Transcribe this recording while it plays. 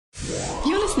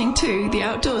You're listening to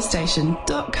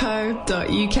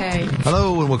theoutdoorstation.co.uk.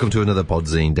 Hello and welcome to another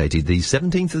Podzine dated the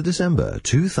 17th of December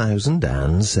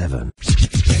 2007.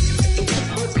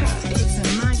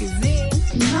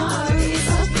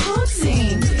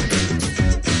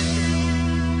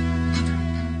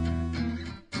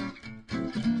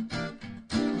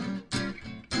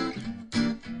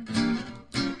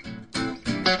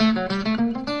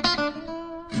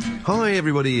 Hi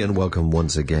everybody and welcome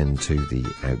once again to the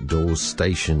Outdoors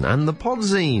Station and the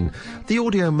Podzine, the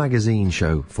audio magazine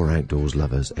show for outdoors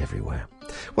lovers everywhere.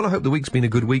 Well, I hope the week's been a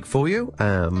good week for you,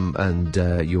 and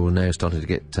you're now starting to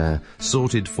get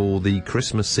sorted for the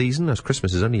Christmas season, as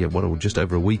Christmas is only just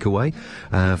over a week away.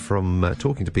 From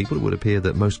talking to people, it would appear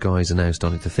that most guys are now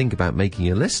starting to think about making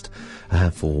a list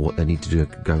for what they need to do,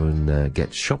 go and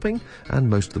get shopping, and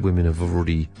most of the women have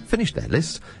already finished their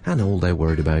list, and all they're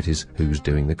worried about is who's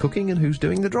doing the cooking and who's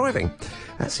doing the driving.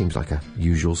 That seems like a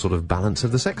usual sort of balance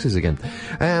of the sexes again.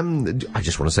 I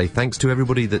just want to say thanks to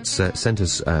everybody that's sent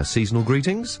us seasonal greetings,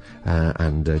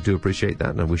 and do appreciate that,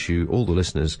 and I wish you, all the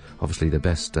listeners, obviously the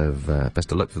best of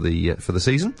luck for the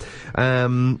season.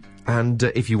 And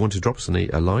if you want to drop us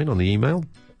a line on the email,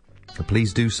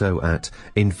 please do so at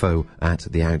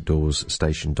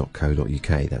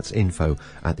info@theoutdoorstation.co.uk. That's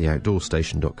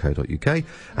info@theoutdoorstation.co.uk,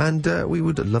 and we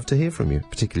would love to hear from you,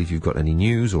 particularly if you've got any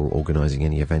news or organising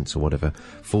any events or whatever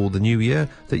for the new year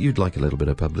that you'd like a little bit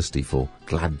of publicity for.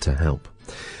 Glad to help.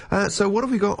 So what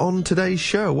have we got on today's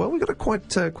show? Well, we've got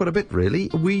quite a bit, really.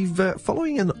 We've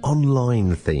following an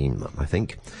online theme, I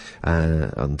think,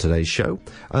 on today's show.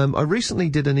 I recently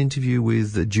did an interview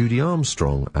with Judy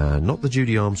Armstrong, not the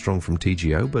Judy Armstrong from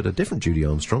TGO, but a different Judy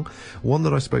Armstrong, one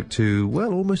that I spoke to,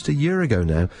 well, almost a year ago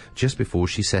now, just before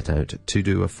she set out to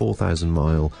do a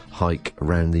 4,000-mile hike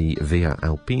around the Via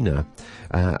Alpina,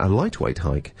 a lightweight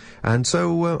hike. And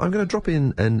so I'm going to drop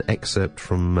in an excerpt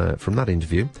from that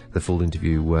interview. The full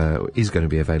interview is going to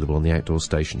be available on the Outdoor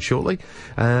Station shortly,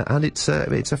 and it's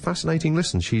a fascinating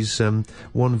listen. She's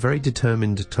one very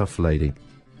determined, tough lady.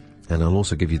 And I'll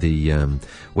also give you the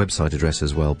website address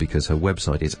as well, because her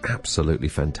website is absolutely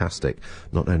fantastic.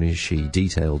 Not only has she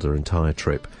detailed her entire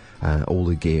trip, all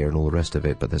the gear and all the rest of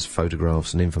it, but there's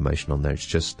photographs and information on there.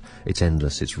 It's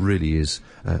endless. It really is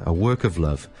a work of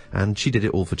love, and she did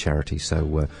it all for charity,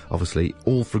 so obviously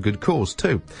all for a good cause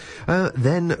too.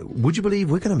 Then, would you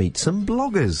believe we're going to meet some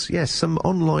bloggers? Yes, some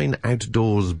online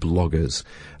outdoors bloggers.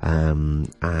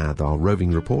 Our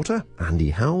roving reporter,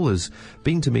 Andy Howell, has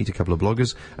been to meet a couple of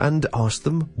bloggers and asked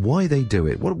them why they do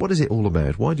it. What is it all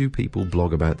about? Why do people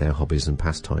blog about their hobbies and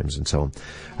pastimes and so on?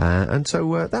 And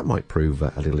so that might prove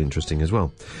a little interesting as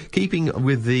well. Keeping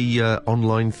with the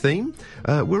online theme,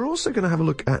 we're also going to have a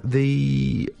look at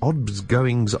the odds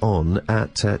goings on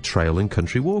at trail and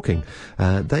country walking.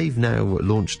 They've now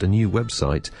launched a new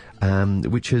website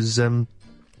which has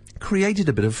created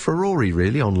a bit of furore,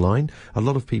 really, online. A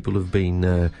lot of people have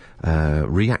been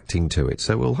reacting to it,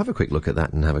 so we'll have a quick look at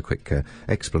that and have a quick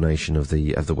explanation of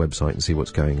the website and see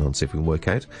what's going on, see if we can work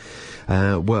out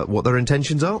what their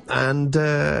intentions are. And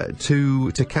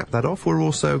to cap that off, we're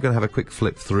also going to have a quick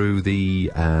flip through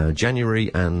the January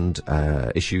and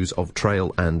issues of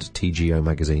Trail and TGO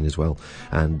magazine as well,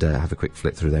 and have a quick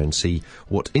flip through there and see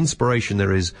what inspiration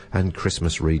there is and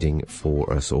Christmas reading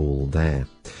for us all there.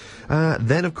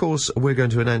 Then, of course, we're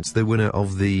going to announce the winner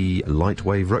of the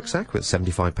Lightwave rucksack. With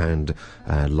 £75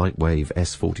 Lightwave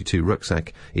S42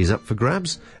 rucksack is up for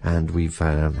grabs, and we've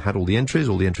had all the entries.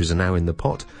 All the entries are now in the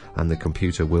pot, and the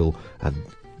computer will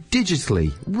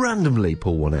digitally, randomly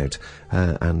pull one out,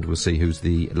 and we'll see who's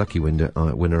the lucky winner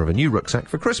of a new rucksack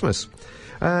for Christmas.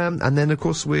 And then, of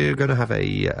course, we're going to have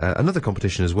another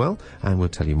competition as well, and we'll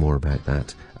tell you more about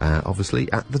that,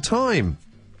 obviously, at the time.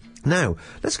 Now,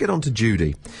 let's get on to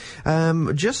Judy.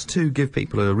 Just to give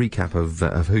people a recap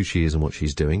of who she is and what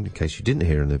she's doing, in case you didn't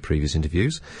hear in the previous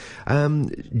interviews.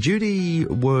 Judy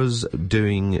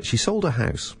she sold a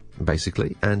house,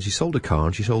 basically, and she sold a car,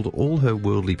 and she sold all her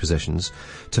worldly possessions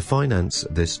to finance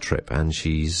this trip, and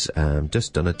she's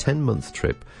just done a 10-month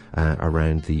trip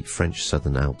around the French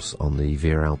Southern Alps on the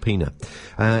Via Alpina.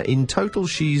 In total,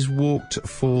 she's walked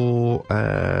for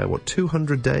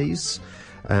 200 days?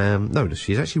 No,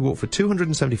 she's actually walked for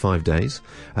 275 days,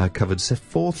 covered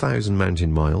 4,000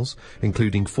 mountain miles,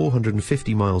 including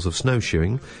 450 miles of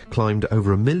snowshoeing, climbed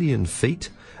over 1 million feet,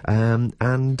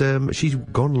 and she's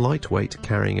gone lightweight,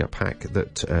 carrying a pack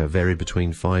that varied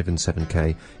between 5 and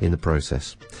 7k in the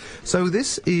process. So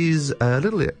this is a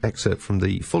little excerpt from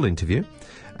the full interview.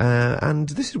 and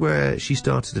this is where she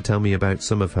started to tell me about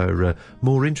some of her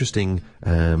more interesting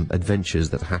adventures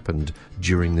that happened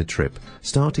during the trip,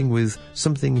 starting with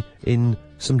something in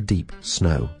some deep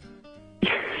snow.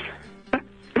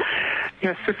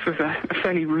 Yes, this was a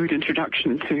fairly rude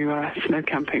introduction to snow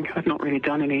camping. I'd not really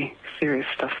done any serious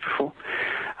stuff before.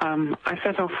 I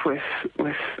set off with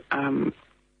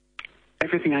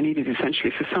everything I needed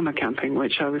essentially for summer camping,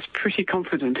 which I was pretty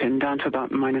confident in, down to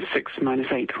about -6,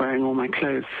 -8, wearing all my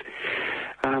clothes.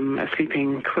 A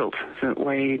sleeping quilt that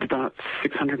weighed about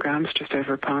 600 grams, just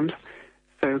over a pound.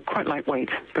 So quite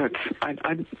lightweight, but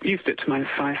I used it to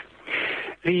 -5.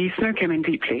 The snow came in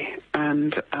deeply,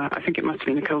 and I think it must have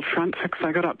been a cold front, because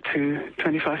I got up to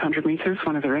 2,500 meters,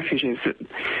 one of the refuges,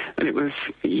 and it was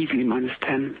easily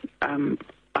 -10.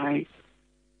 I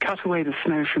cut away the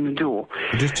snow from the door.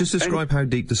 Just describe how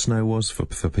deep the snow was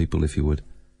for people, if you would.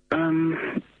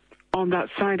 On that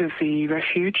side of the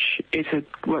refuge, it had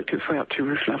worked its way up to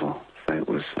roof level, so it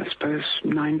was, I suppose,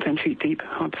 9-10 feet deep,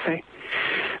 hard to say.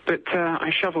 But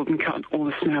I shoveled and cut all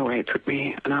the snow away. It took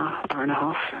me an hour and a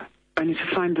half, only to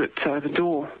find that the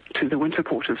door to the winter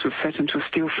quarters was set into a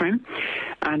steel frame,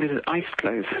 and it had ice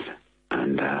closed.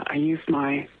 And I used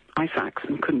my ice axe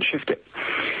and couldn't shift it.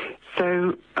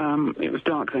 So it was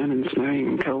dark then and snowing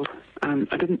and cold, and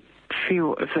I didn't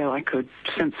feel as though I could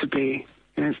sensibly,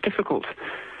 it's difficult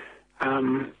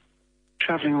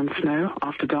travelling on snow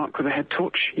after dark with a head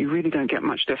torch. You really don't get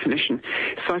much definition.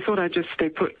 So I thought I'd just stay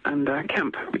put and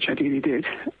camp, which I duly did.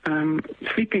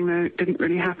 Sleeping, though, didn't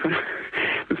really happen.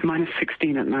 It was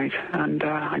 -16 at night, and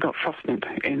I got frostbite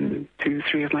in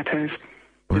 2-3 of my toes.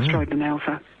 Destroyed the nails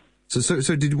there. So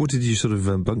what did you sort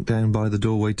of bunk down by the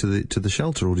doorway to the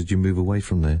shelter, or did you move away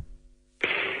from there?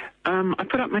 I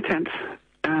put up my tent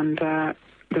and the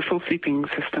full sleeping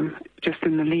system just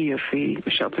in the lee of the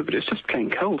shelter, but it was just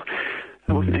plain cold.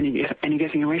 There wasn't any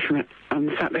getting away from it,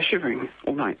 and sat there shivering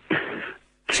all night.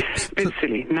 Bit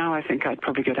silly. Now I think I'd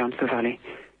probably go down to the valley.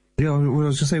 Yeah, well, I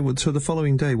was going to say, so the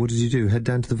following day, what did you do? Head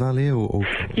down to the valley or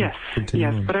Yes,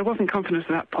 on? But I wasn't confident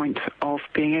at that point of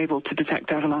being able to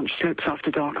detect avalanche slopes after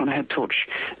dark on a head torch.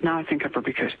 Now I think I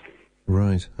probably could.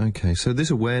 Right, okay. So this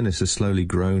awareness has slowly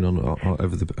grown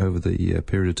over the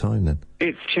period of time then?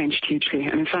 It's changed hugely,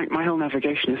 and in fact my whole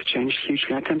navigation has changed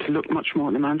hugely. I tend to look much more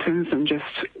at the mountains and just,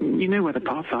 you know where the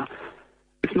paths are.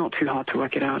 It's not too hard to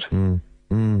work it out.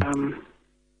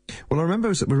 Well, I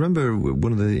remember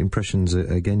one of the impressions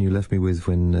again you left me with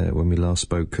when we last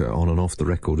spoke on and off the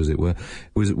record, as it were,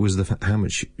 was how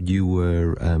much you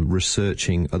were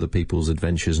researching other people's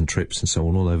adventures and trips and so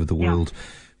on all over the world,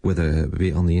 whether it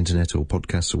be on the internet or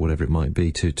podcasts or whatever it might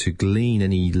be, to glean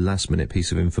any last-minute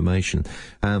piece of information.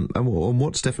 And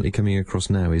what's definitely coming across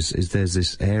now is there's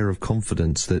this air of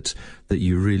confidence that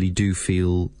you really do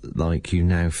feel like you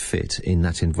now fit in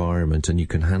that environment and you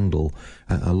can handle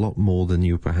a lot more than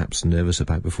you were perhaps nervous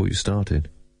about before you started.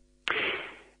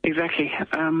 Exactly.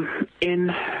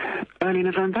 In early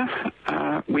November,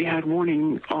 we had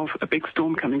warning of a big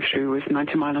storm coming through with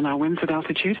 90-mile-an-hour winds at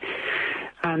altitude.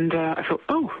 And I thought,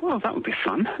 that would be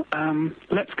fun.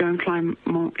 Let's go and climb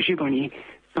Mont Gibboni.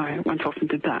 So I went off and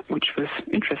did that, which was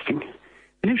interesting.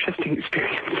 An interesting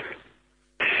experience.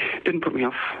 Didn't put me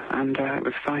off, and it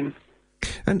was fine.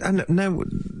 And now,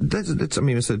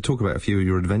 let's talk about a few of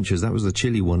your adventures. That was the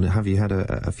Chile one. Have you had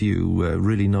a few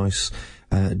really nice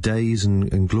days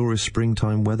and glorious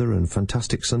springtime weather and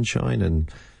fantastic sunshine and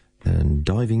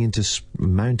diving into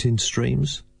mountain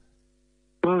streams?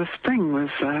 Well, the spring was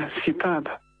superb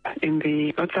in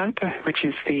the Hautes-Alpes, which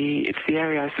is the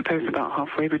area, I suppose, about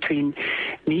halfway between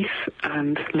Nice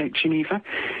and Lake Geneva.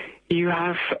 You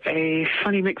have a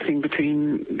funny mixing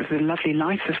between the lovely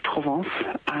light of Provence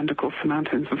and, of course, the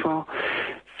mountains as well.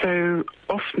 So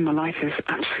often the light is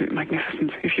absolutely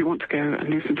magnificent. If you want to go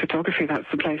and do some photography, that's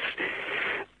the place.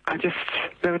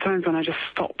 There were times when I just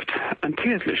stopped and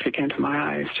tears literally came to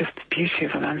my eyes. Just the beauty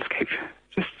of the landscape.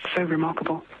 Just so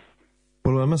remarkable.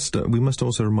 Well, we must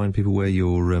also remind people where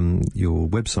your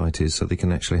website is, so they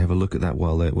can actually have a look at that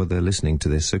while they're listening to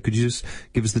this. So could you just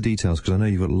give us the details, because I know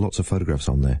you've got lots of photographs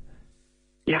on there.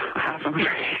 Yeah, I have. I'm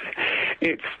afraid.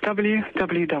 It's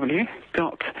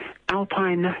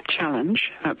www.alpinechallenge,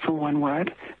 that's all one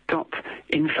word,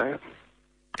 .info.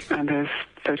 And there's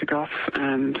photographs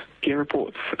and gear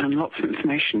reports and lots of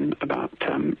information about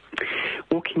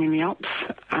walking in the Alps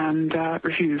and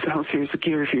reviews, a whole series of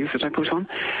gear reviews that I put on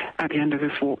at the end of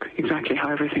this walk, exactly how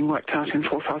everything worked out in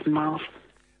 4,000 miles.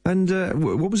 And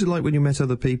what was it like when you met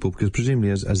other people? Because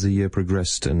presumably as the year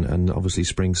progressed and obviously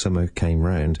spring, summer came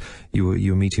round, you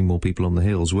were meeting more people on the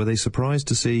hills. Were they surprised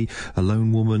to see a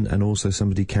lone woman and also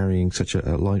somebody carrying such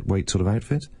a lightweight sort of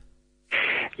outfit?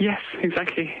 Yes,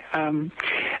 exactly.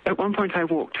 At one point I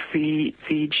walked the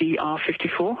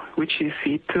GR54, which is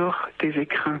the Tour des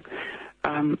Écrins.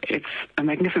 It's a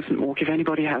magnificent walk. If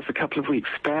anybody has a couple of weeks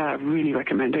spare, I really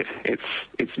recommend it.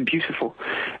 It's beautiful.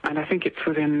 And I think it's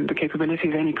within the capability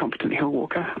of any competent hill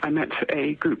walker. I met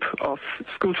a group of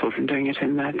school children doing it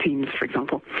in their teens, for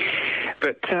example.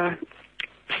 But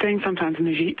staying sometimes in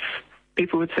the gîtes,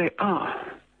 people would say,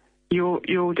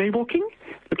 you're day walking?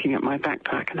 Looking at my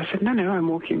backpack. And I said, no, I'm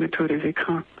walking the Tour des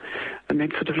Écrins. And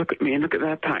they'd sort of look at me and look at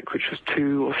their pack, which was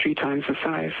 2 or 3 times the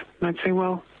size. And I'd say,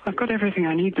 well, I've got everything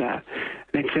I need there.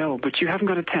 And they'd say, oh, but you haven't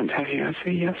got a tent, have you? I'd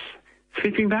say, yes.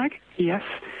 Sleeping bag? Yes.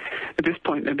 At this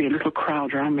point, there'd be a little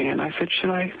crowd around me, and I said, should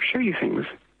I show you things?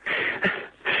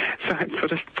 So I'd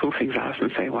sort of pull things out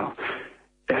and say, well,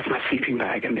 there's my sleeping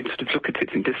bag, and they'd sort of look at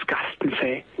it in disgust and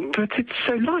say, but it's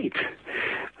so light.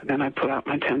 And then I'd pull out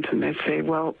my tent, and they'd say,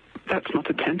 well, that's not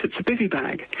a tent, it's a bivy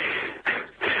bag.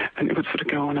 And it would sort of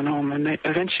go on, and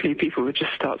eventually people would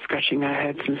just start scratching their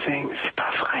heads and saying, c'est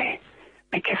pas vrai,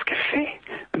 mais qu'est-ce qu'elle fait?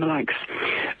 And the likes.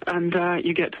 And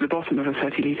you get to the bottom of a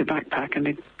 30-litre backpack, and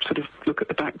they sort of look at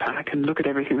the backpack and look at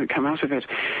everything that come out of it,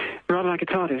 rather like a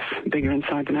TARDIS, bigger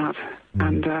inside than out.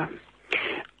 And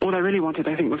all I really wanted,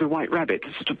 I think, was a white rabbit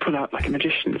to sort of pull out like a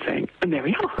magician saying, and there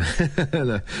we are.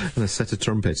 and a set of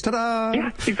trumpets. Ta-da!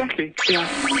 Yeah, exactly. Yeah.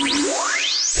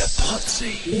 The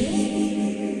Podzine.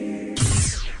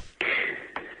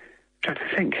 Trying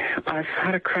to think. I've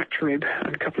had a cracked rib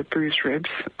and a couple of bruised ribs.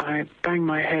 I banged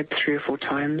my head 3 or 4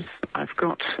 times. I've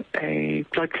got a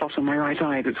blood clot on my right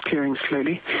eye that's clearing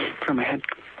slowly from a head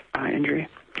injury.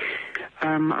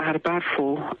 I had a bad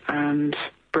fall and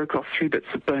broke off 3 bits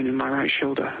of bone in my right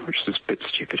shoulder, which is a bit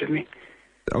stupid of me.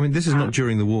 I mean, this is not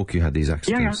during the walk you had these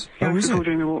accidents? Yeah, oh, is it? All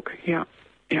during the walk, yeah.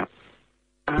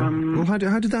 Well, how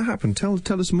did that happen? Tell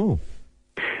us more.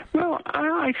 Well,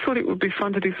 I thought it would be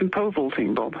fun to do some pole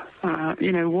vaulting, Bob.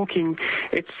 Walking,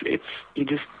 it's you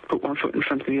just put one foot in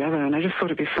front of the other, and I just thought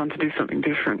it'd be fun to do something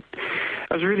different.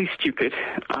 I was really stupid.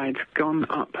 I'd gone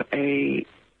up a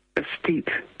steep,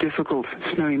 difficult,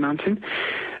 snowy mountain,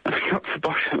 and I got to the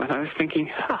bottom, and I was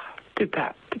thinking, did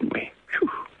that, didn't we? Whew.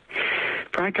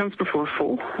 Pride comes before a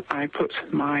fall. I put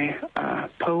my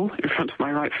pole in front of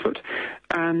my right foot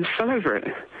and fell over it,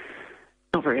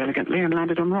 not very elegantly, and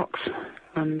landed on rocks.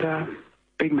 And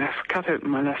big mess. Cut open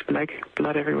my left leg,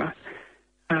 blood everywhere.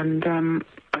 And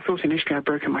I thought initially I'd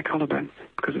broken my collarbone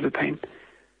because of the pain.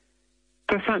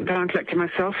 So I sat down, collected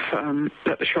myself,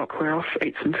 let the shock wear off,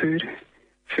 ate some food,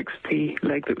 fixed the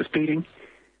leg that was bleeding,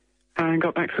 and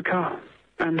got back to the car.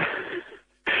 And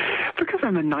because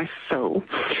I'm a nice soul,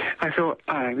 I thought,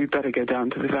 we better go down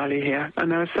to the valley here.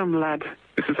 And there was some lad,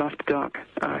 this was after dark,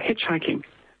 hitchhiking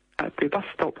at the bus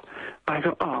stop. I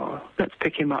thought, let's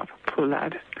pick him up, poor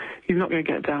lad. He's not going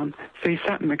to get down. So he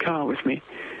sat in the car with me.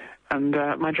 And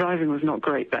my driving was not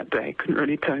great that day. Couldn't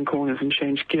really turn corners and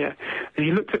change gear. And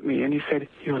he looked at me and he said,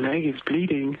 your leg is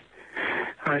bleeding.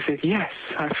 And I said, yes,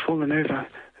 I've fallen over.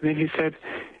 And then he said,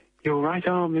 your right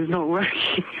arm is not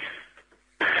working.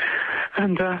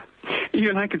 And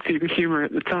even I could see the humor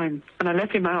at the time. And I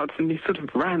let him out, and he sort of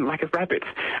ran like a rabbit,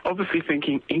 obviously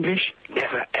thinking, English,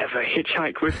 never, ever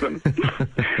hitchhike with them.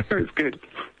 It was good.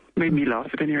 Made me laugh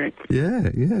at any rate. Yeah.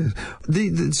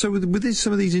 So with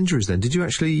some of these injuries then, did you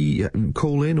actually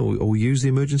call in or use the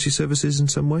emergency services in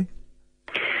some way?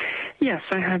 Yes,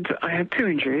 I had 2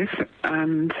 injuries,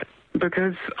 and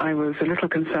because I was a little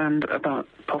concerned about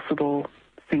possible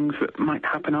things that might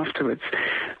happen afterwards,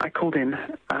 I called in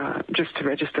just to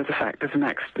register the fact that an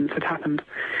accident had happened.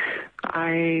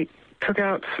 I took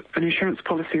out an insurance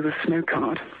policy with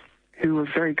Snowcard, who were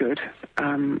very good.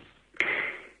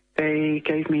 They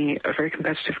gave me a very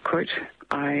competitive quote.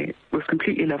 I was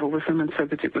completely level with them and said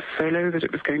that it was solo, that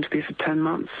it was going to be for 10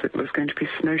 months, it was going to be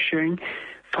snowshoeing,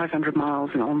 500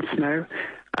 miles and on snow,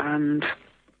 and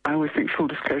I always think full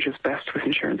disclosure is best with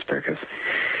insurance brokers.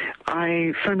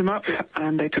 I phoned them up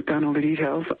and they took down all the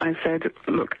details. I said,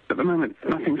 look, at the moment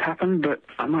nothing's happened, but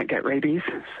I might get rabies,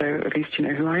 so at least you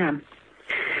know who I am.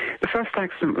 The first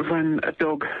accident was when a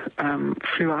dog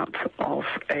flew out of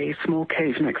a small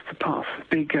cave next to the path.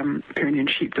 Big Pyrenean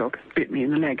sheepdog bit me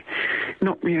in the leg,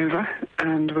 knocked me over,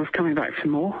 and was coming back for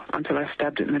more until I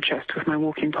stabbed it in the chest with my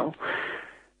walking pole.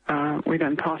 We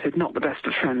then parted, not the best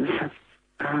of friends,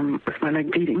 with my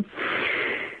leg bleeding.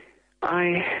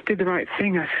 I did the right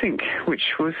thing, I think, which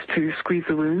was to squeeze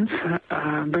the wounds,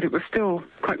 but it was still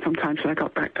quite some time till I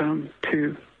got back down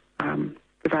to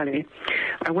the valley.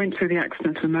 I went to the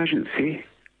accident and emergency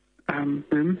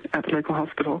room at the local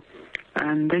hospital,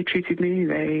 and they treated me.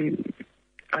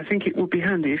 I think it would be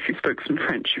handy if you spoke some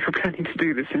French if you're planning to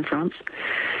do this in France.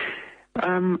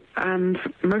 And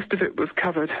most of it was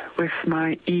covered with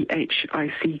my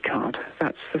EHIC card.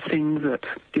 That's the thing that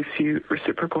gives you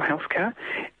reciprocal healthcare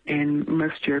in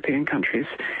most European countries.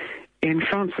 In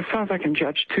France, as far as I can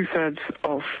judge, 2/3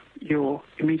 of your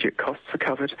immediate costs are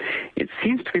covered. It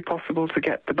seems to be possible to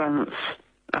get the balance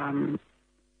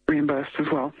reimbursed as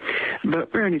well.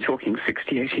 But we're only talking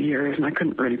 60, 80 euros, and I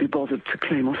couldn't really be bothered to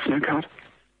claim off Snowcard.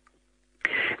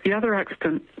 The other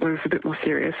accident was a bit more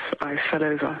serious. I fell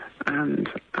over and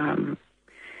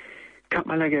cut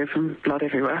my leg open, blood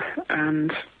everywhere,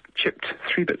 and chipped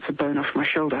 3 bits of bone off my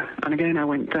shoulder. And again, I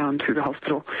went down to the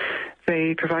hospital.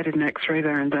 They provided an X-ray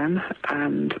there and then,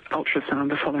 and ultrasound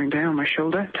the following day on my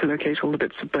shoulder to locate all the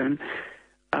bits of bone.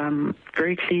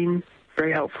 Very clean,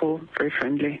 very helpful, very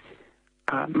friendly.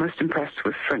 Most impressed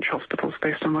with French hospitals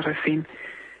based on what I've seen.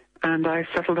 And I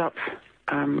settled up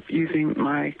using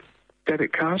my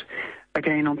debit card,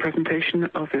 again on presentation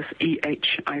of this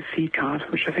EHIC card,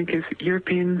 which I think is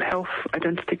European Health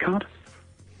Identity Card.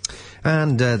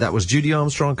 And that was Judy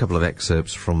Armstrong, a couple of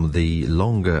excerpts from the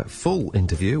longer full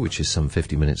interview, which is some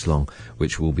 50 minutes long,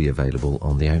 which will be available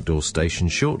on the Outdoor Station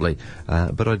shortly.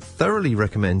 But I'd thoroughly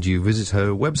recommend you visit her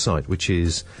website, which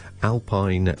is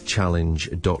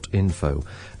alpinechallenge.info.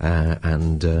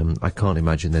 And I can't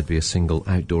imagine there'd be a single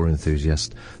outdoor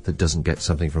enthusiast that doesn't get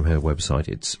something from her website.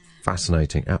 It's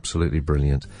fascinating, absolutely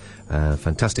brilliant.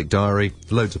 Fantastic diary,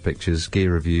 loads of pictures,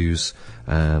 gear reviews,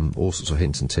 all sorts of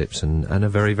hints and tips, and a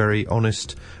very, very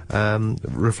honest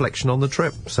reflection on the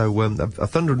trip. So a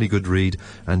thunderingly good read,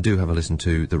 and do have a listen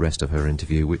to the rest of her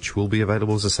interview, which will be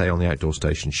available, as I say, on the Outdoor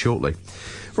Station shortly.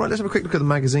 Right, let's have a quick look at the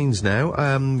magazines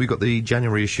now. We've got the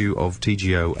January issue of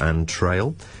TGO and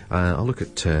Trail. I'll look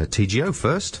at TGO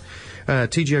first.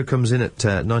 TGO comes in at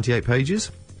 98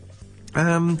 pages.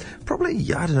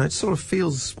 Probably, I don't know, it sort of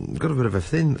feels, got a bit of a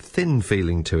thin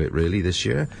feeling to it, really, this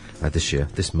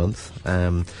month.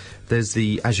 There's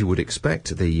the, as you would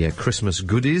expect, the Christmas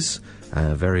goodies.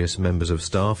 Various members of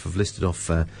staff have listed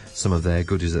off some of their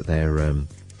goodies that they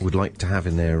would like to have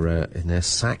in their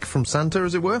sack from Santa,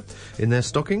 as it were, in their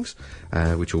stockings,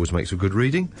 which always makes for good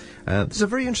reading. There's a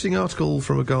very interesting article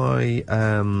from a guy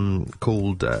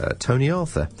called Tony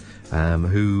Arthur,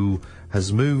 who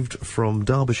has moved from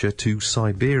Derbyshire to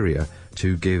Siberia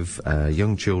to give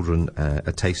young children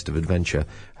a taste of adventure,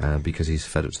 because he's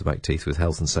fed up to the back teeth with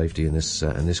health and safety in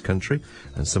this country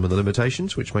and some of the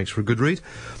limitations, which makes for a good read.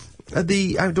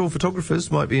 The outdoor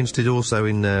photographers might be interested also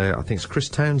in, I think it's Chris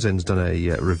Townsend's done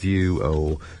a review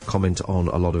or comment on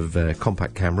a lot of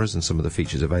compact cameras and some of the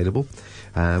features available,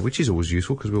 which is always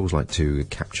useful because we always like to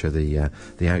capture the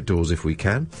outdoors if we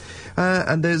can.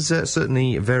 And there's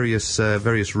certainly various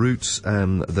routes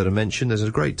that are mentioned. There's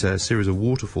a great series of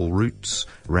waterfall routes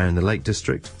around the Lake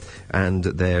District, and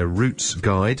their routes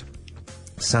guide.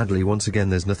 Sadly, once again,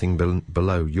 there's nothing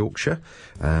below Yorkshire,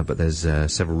 but there's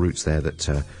several routes there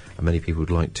that many people would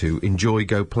like to enjoy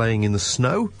go playing in the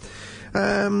snow.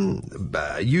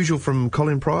 Usual from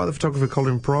Colin Pryor, the photographer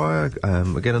Colin Pryor.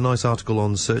 Again, a nice article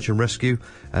on search and rescue.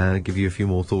 Give you a few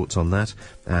more thoughts on that,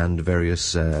 and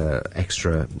various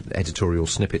extra editorial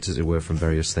snippets, as it were, from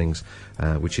various things,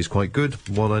 which is quite good.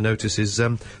 One I notice is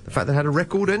the fact they had a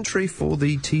record entry for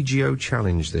the TGO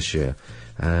Challenge this year.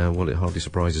 Well, it hardly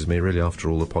surprises me, really, after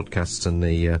all the podcasts and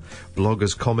the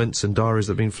bloggers' comments and diaries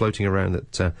that have been floating around,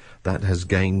 that has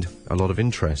gained a lot of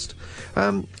interest.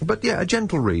 But yeah, a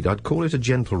gentle read. I'd call it a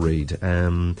gentle read.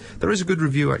 There is a good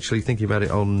review, actually, thinking about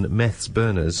it, on Meth's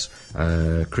burners.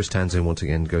 Chris Townsend, once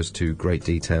again, goes to great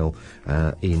detail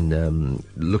in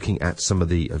looking at some of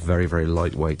the very, very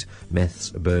lightweight Meth's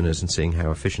burners and seeing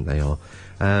how efficient they are.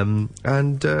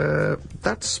 And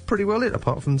that's pretty well it,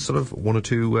 apart from sort of one or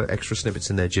two extra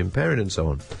snippets in there, Jim Perrin and so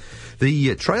on.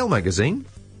 The Trail magazine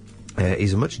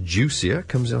is much juicier,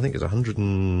 comes in, I think it's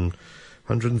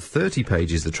 130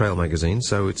 pages, the Trail magazine,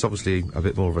 so it's obviously a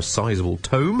bit more of a sizable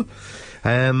tome.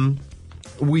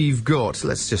 We've got,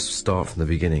 let's just start from the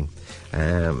beginning.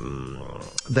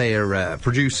 They are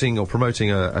producing or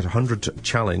promoting a 100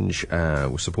 challenge,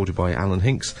 supported by Alan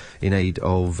Hinks, in aid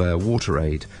of Water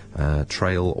Aid,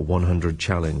 Trail 100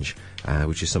 Challenge,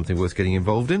 which is something worth getting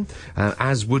involved in.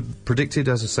 As would predicted,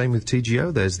 as the same with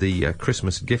TGO, there's the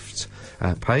Christmas gifts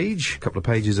page, a couple of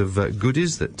pages of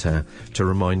goodies that to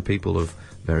remind people of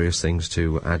various things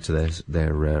to add to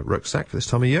their rucksack for this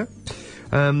time of year.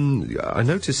 I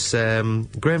notice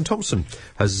Graham Thompson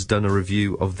has done a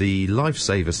review of the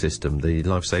Lifesaver system, the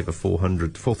Lifesaver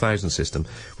 4000 system,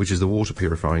 which is the water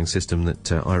purifying system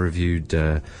that I reviewed.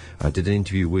 I did an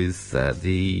interview with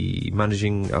the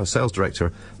managing sales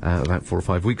director about 4 or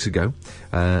 5 weeks ago,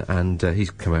 and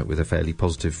he's come out with a fairly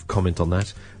positive comment on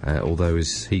that, although,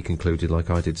 as he concluded, like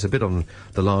I did, it's a bit on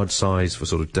the large size for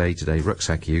sort of day-to-day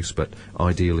rucksack use, but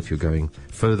ideal if you're going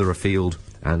further afield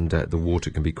and the water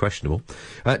can be questionable.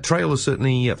 Trail is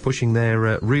certainly pushing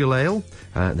their real ale.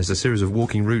 There's a series of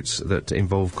walking routes that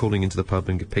involve calling into the pub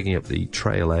and picking up the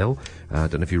trail ale. I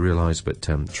don't know if you realise, but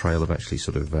Trail have actually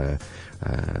sort of, I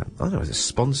don't know, is it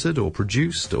sponsored or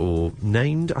produced or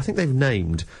named? I think they've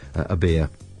named a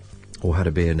beer, or had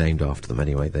a beer named after them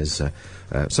anyway. There's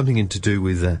something to do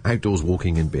with outdoors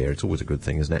walking and beer. It's always a good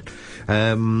thing, isn't it?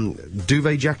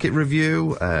 Duvet jacket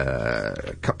review,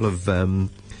 a couple of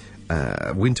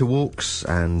winter walks,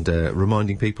 and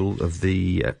reminding people of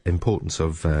the importance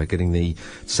of getting the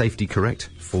safety correct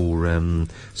for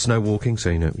snow walking, so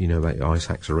you know about ice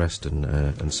hacks arrest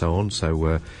and so on. So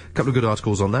a couple of good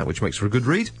articles on that, which makes for a good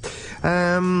read.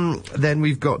 Then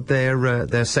we've got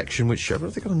their section, which I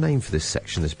don't think I've got a name for this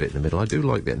section, this bit in the middle. I do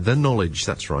like it. The Knowledge,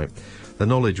 that's right. The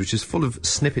Knowledge, which is full of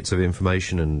snippets of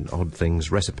information and odd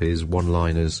things, recipes,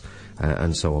 one-liners,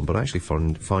 and so on. But I actually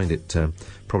find it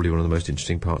probably one of the most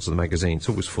interesting parts of the magazine. It's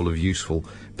always full of useful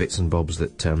bits and bobs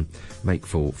that make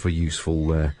for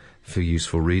useful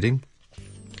reading.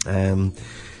 Then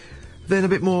a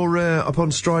bit more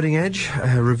upon Striding Edge,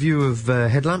 a review of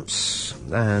headlamps,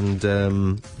 and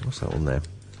what's that on there?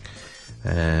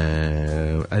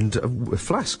 And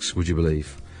flasks, would you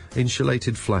believe?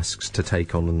 Insulated flasks to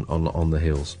take on the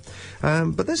hills.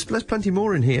 But there's plenty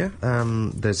more in here.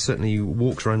 There's certainly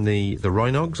walks around the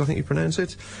Rhinogs, I think you pronounce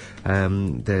it.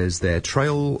 There's their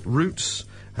trail routes,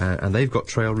 and they've got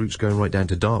trail routes going right down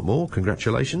to Dartmoor.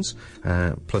 Congratulations.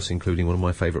 Plus including one of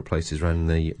my favourite places around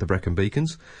the Brecon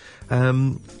Beacons.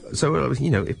 So,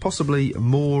 it possibly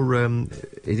more,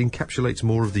 it encapsulates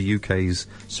more of the UK's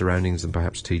surroundings than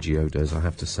perhaps TGO does, I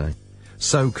have to say.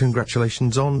 So,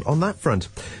 congratulations on that front.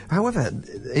 However,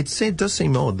 it does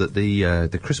seem odd that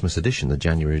the Christmas edition, the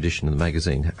January edition of the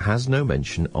magazine, has no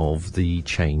mention of the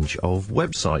change of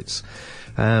websites.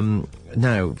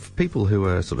 Now, for people who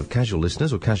are sort of casual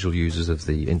listeners or casual users of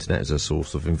the internet as a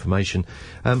source of information,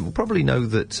 will probably know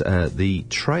that the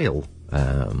Trail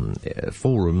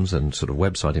forums and sort of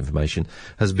website information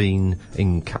has been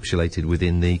encapsulated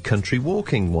within the Country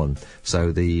Walking one.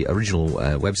 So the original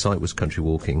website was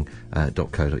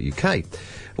countrywalking.co.uk.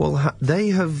 Well, they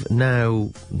have now,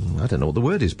 I don't know what the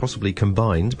word is, possibly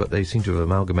combined, but they seem to have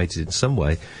amalgamated in some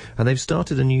way, and they've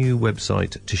started a new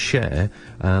website to share,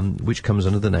 which comes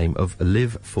under the name of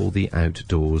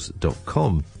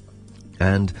livefortheoutdoors.com.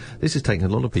 And this has taken a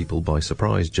lot of people by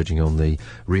surprise, judging on the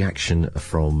reaction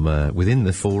from within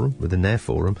their forum,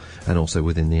 and also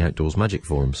within the Outdoors Magic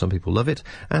forum. Some people love it,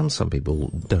 and some people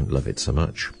don't love it so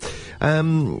much.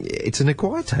 It's an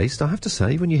acquired taste, I have to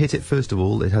say. When you hit it, first of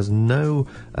all, it has no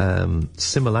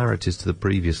similarities to the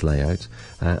previous layout,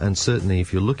 and certainly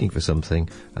if you're looking for something,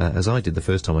 as I did the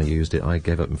first time I used it, I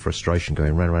gave up in frustration,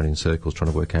 going round and round in circles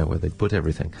trying to work out where they'd put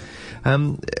everything.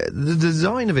 The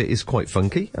design of it is quite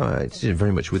funky. It's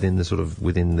very much within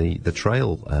the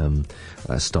trail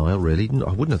style, really.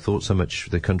 I wouldn't have thought so much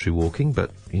the Country Walking,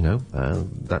 but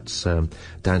that's down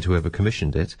to whoever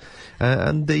commissioned it.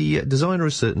 And the designer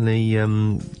has certainly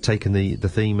taken the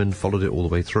theme and followed it all the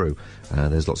way through.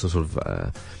 There's lots of sort of do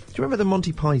you remember the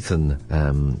Monty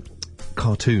Python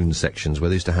cartoon sections where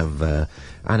they used to have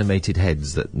animated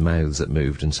heads, mouths that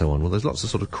moved and so on? Well, there's lots of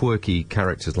sort of quirky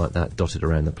characters like that dotted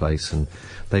around the place, and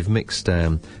they've mixed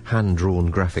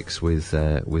hand-drawn graphics with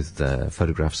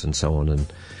photographs and so on,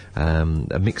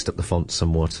 and mixed up the font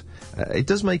somewhat. It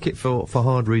does make it for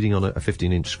hard reading on a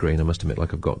 15-inch screen, I must admit,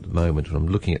 like I've got at the moment when I'm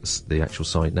looking at the actual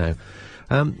site now.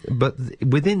 But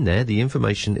within there, the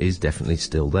information is definitely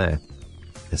still there.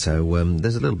 So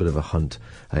there's a little bit of a hunt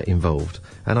involved,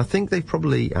 and I think they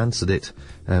probably answered it.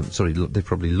 They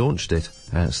probably launched it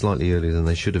slightly earlier than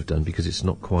they should have done, because it's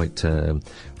not quite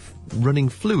running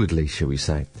fluidly, shall we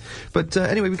say. But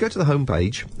anyway, we go to the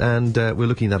homepage, and we're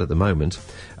looking at that at the moment,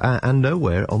 and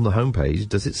nowhere on the homepage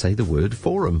does it say the word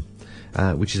forum.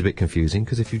 Which is a bit confusing,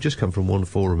 because if you've just come from one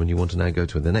forum and you want to now go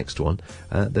to the next one,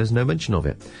 there's no mention of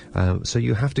it. So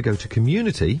you have to go to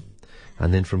community,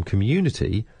 and then from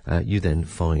community you then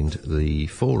find the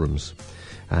forums.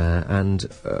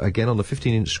 Again, on the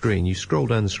 15-inch screen, you scroll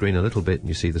down the screen a little bit and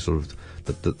you see the sort of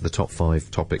the top 5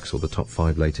 topics or the top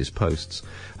 5 latest posts.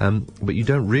 But you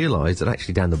don't realise that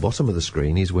actually down the bottom of the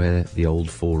screen is where the old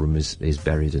forum is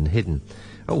buried and hidden.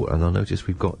 Oh, and I notice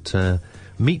we've got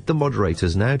Meet the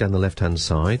Moderators now down the left-hand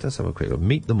side. Let's have a quick look.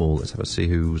 Meet them all. Let's have a see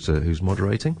who's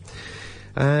moderating.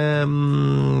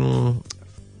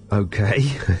 Okay,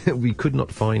 we could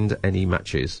not find any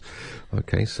matches.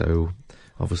 Okay, so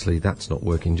obviously that's not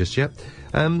working just yet.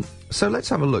 So let's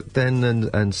have a look then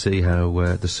and see how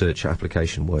the search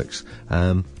application works.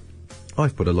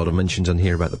 I've put a lot of mentions on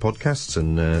here about the podcasts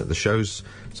and the shows,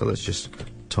 so let's just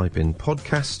type in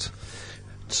podcast,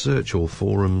 search all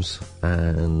forums,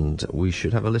 and we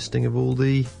should have a listing of all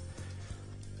the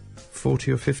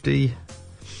 40 or 50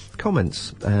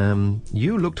 comments.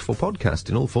 You looked for podcast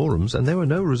in all forums and there were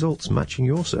no results matching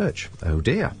your search. Oh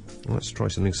dear. Let's try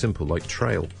something simple like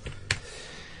trail.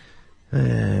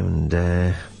 And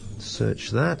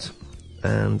search that.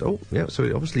 And, oh, yeah, so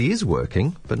it obviously is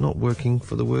working, but not working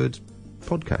for the word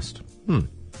podcast.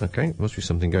 Okay, must be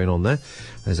something going on there.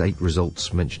 There's 8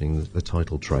 results mentioning the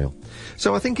title trail.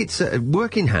 So I think it's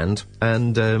work in hand,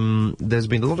 and there's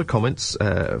been a lot of comments,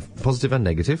 positive and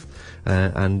negative,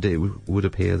 and it would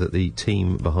appear that the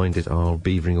team behind it are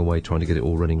beavering away trying to get it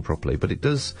all running properly. But it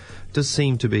does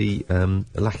seem to be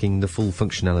lacking the full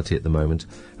functionality at the moment,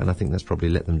 and I think that's probably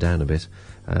let them down a bit,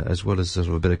 as well as sort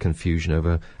of a bit of confusion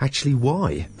over actually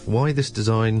why this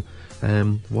design,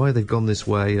 why they've gone this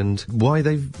way, and why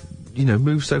they've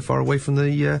moved so far away from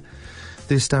the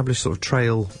established sort of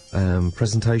trail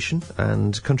presentation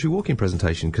and country walking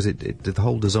presentation, because the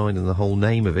whole design and the whole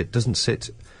name of it doesn't sit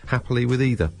happily with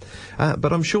either.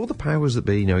 But I'm sure the powers that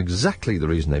be know exactly the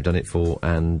reason they've done it for,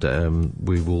 and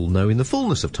we will know in the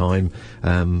fullness of time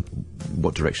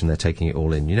what direction they're taking it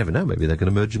all in. You never know, maybe they're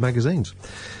going to merge the magazines.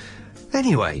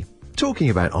 Anyway, talking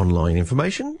about online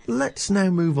information, let's now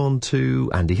move on to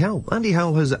Andy Howell. Andy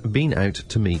Howell has been out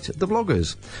to meet the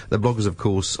bloggers. The bloggers, of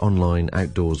course, online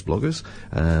outdoors bloggers.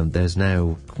 There's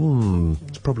now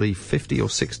probably 50 or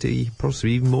 60,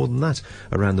 possibly even more than that,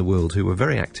 around the world who are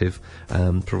very active,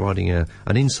 providing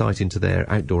an insight into their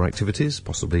outdoor activities,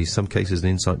 possibly some cases an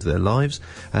insight to their lives,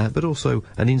 but also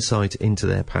an insight into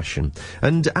their passion.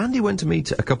 And Andy went to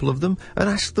meet a couple of them and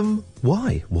asked them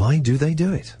why. Why do they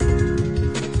do it?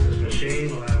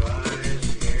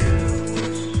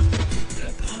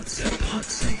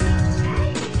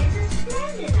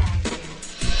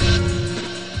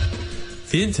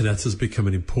 The internet has become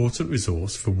an important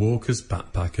resource for walkers,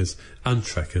 backpackers and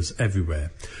trekkers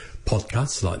everywhere.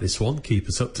 Podcasts like this one keep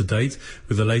us up to date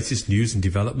with the latest news and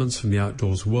developments from the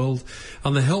outdoors world,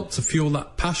 and they help to fuel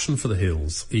that passion for the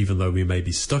hills, even though we may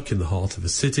be stuck in the heart of a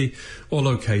city or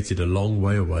located a long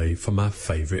way away from our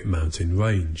favourite mountain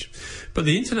range. But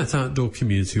the internet outdoor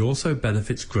community also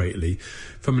benefits greatly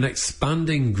from an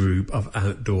expanding group of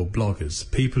outdoor bloggers,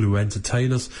 people who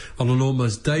entertain us on an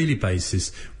almost daily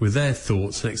basis with their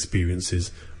thoughts and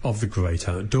experiences of the great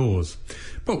outdoors.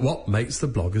 But what makes the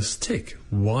bloggers tick?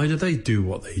 Why do they do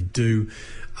what they do?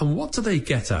 And what do they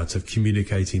get out of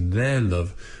communicating their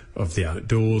love of the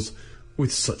outdoors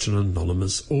with such an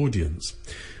anonymous audience?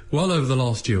 Well, over the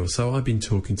last year or so, I've been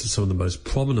talking to some of the most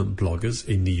prominent bloggers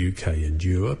in the UK and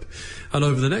Europe, and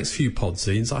over the next few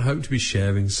podzines, I hope to be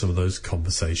sharing some of those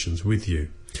conversations with you.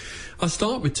 I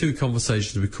start with 2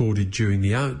 conversations recorded during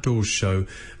the outdoors show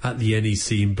at the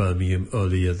NEC in Birmingham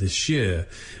earlier this year.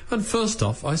 And first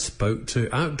off, I spoke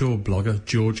to outdoor blogger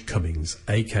George Cummings,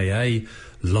 aka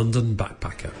London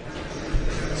Backpacker.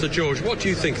 So George, what do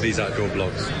you think of these outdoor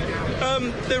blogs?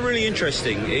 They're really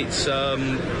interesting. It's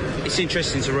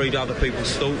interesting to read other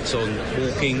people's thoughts on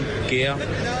walking, gear,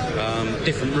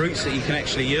 different routes that you can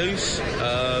actually use,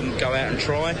 go out and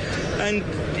try, and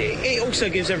it also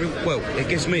gives it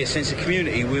gives me a sense of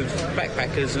community with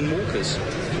backpackers and walkers.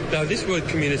 Now, this word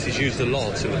community is used a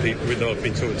lot in the people. I've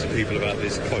been talking to people about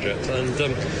this project, and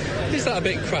is that a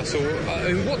bit crass, or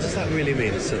what does that really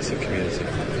mean, a sense of community?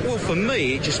 Well, for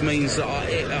me, it just means that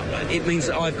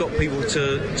I've got people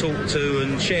to talk to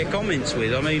and share comments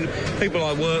with. I mean, people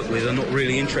I work with are not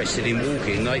really interested in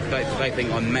walking. They think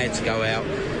I'm mad to go out,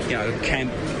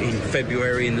 camp in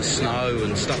February in the snow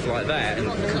and stuff like that,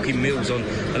 and cooking meals on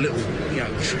a little,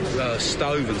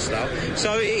 stove and stuff.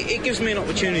 So it gives me an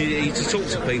opportunity to talk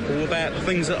to people about the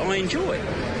things that I enjoy.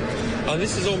 And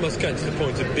this is almost getting to the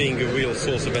point of being a real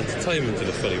source of entertainment in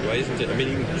a funny way, isn't it? I mean,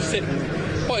 you can sit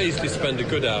and quite easily spend a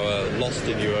good hour lost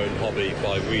in your own hobby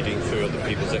by reading through other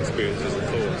people's experiences and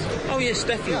thoughts. Oh yes,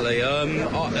 definitely. I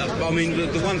mean,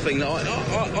 the one thing that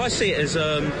I see it as,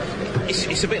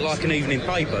 it's a bit like an evening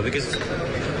paper, because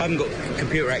I haven't got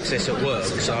computer access at work,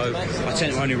 so I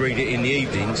tend to only read it in the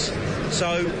evenings.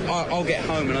 So I'll get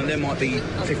home and there might be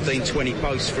 15, 20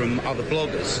 posts from other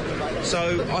bloggers.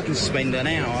 So I can spend an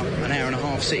hour and a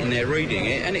half sitting there reading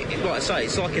it, and like I say,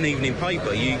 it's like an evening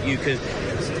paper. You could,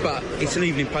 but it's an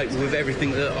evening paper with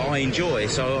everything that I enjoy.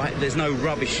 So there's no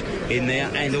rubbish in there,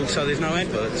 and also there's no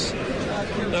adverts.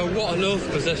 Now, what on earth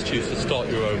possessed you to start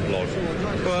your own blog?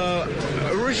 Well,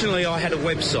 originally I had a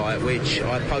website which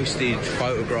I posted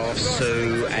photographs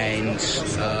to, and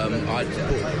I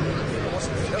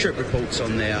put trip reports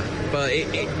on there, but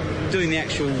doing the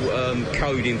actual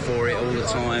coding for it all the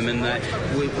time, and that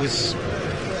was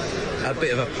a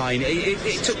bit of a pain.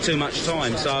 It took too much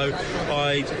time, so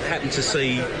I happened to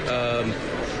see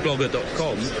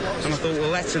blogger.com, and I thought,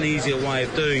 well, that's an easier way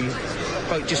of doing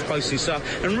just posting stuff.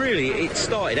 And really, it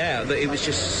started out that it was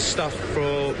just stuff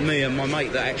for me and my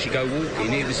mate that actually go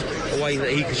walking. It was a way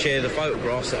that he could share the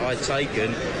photographs that I'd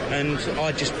taken, and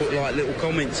I just put like little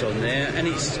comments on there, and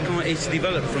it's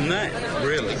developed from that,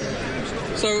 really.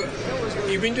 So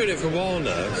you've been doing it for a while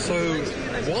now, so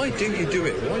why do you do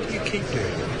it? Why do you keep doing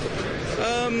it?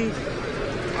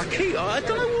 I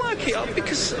don't know why I keep up,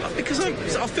 because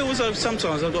I feel as though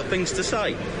sometimes I've got things to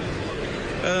say.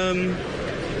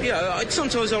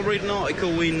 Sometimes I'll read an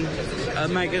article in a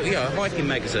hiking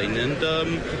magazine, and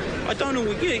I don't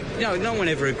know. No one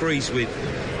ever agrees with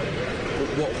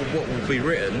what will be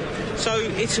written. So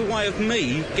it's a way of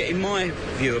me getting my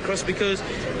view across, because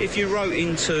if you wrote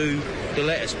into the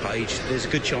letters page, there's a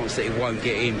good chance that it won't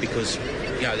get in, because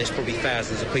there's probably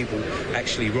thousands of people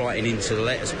actually writing into the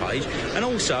letters page, and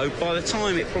also by the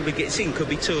time it probably gets in, could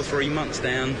be 2 or 3 months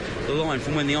down the line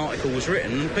from when the article was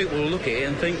written, and people will look at it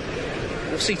and think,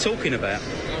 what's he talking about?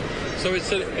 So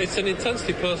it's an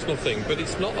intensely personal thing, but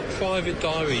it's not a private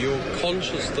diary. You're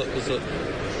conscious that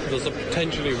there's a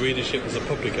potentially readership as a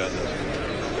public out there.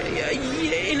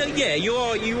 You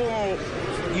are.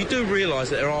 You do realise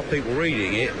that there are people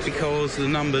reading it, because the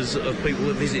numbers of people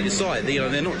that visit the site,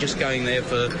 they're not just going there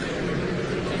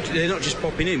they're not just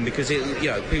popping in, because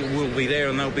people will be there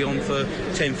and they'll be on for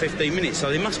 10, 15 minutes, so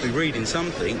they must be reading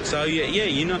something. So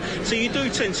so you do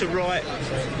tend to write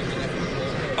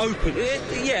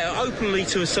openly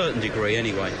to a certain degree,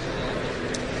 anyway.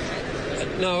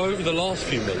 Now, over the last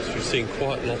few months, we've seen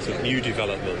quite a lot of new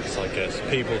developments, I guess.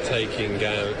 People taking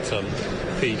out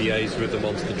PDAs with them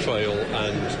onto the trail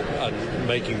and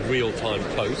making real-time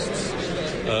posts.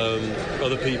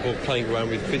 Other people playing around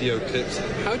with video clips.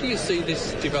 How do you see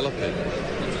this developing?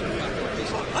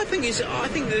 I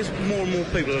think there's more and more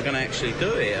people who are going to actually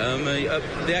do it.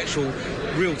 The actual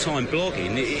real-time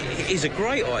blogging is a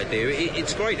great idea.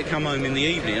 It's great to come home in the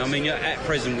evening. I mean, at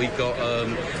present we've got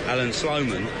Alan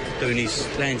Sloman doing his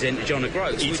Land's End to John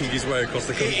O'Groats. Eating his way across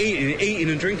the country. Eating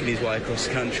and drinking his way across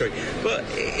the country. But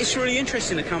it's really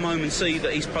interesting to come home and see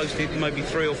that he's posted maybe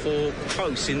 3 or 4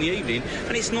 posts in the evening,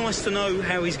 and it's nice to know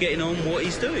how he's getting on, what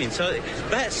he's doing. So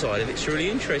that side of it's really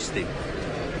interesting.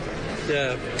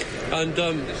 Yeah. And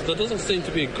there doesn't seem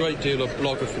to be a great deal of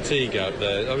blogger fatigue out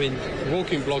there. I mean,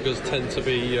 walking bloggers tend to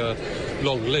be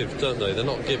long-lived, don't they? They're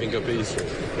not giving up easily.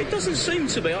 It doesn't seem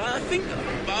to be.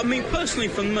 I mean, personally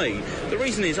for me, the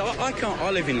reason is I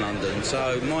live in London,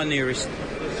 so my nearest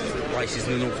place is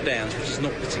the North Downs, which is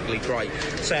not particularly great.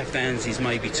 South Downs is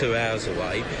maybe 2 hours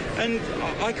away, and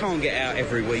I can't get out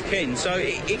every weekend, so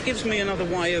it gives me another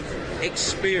way of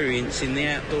experiencing the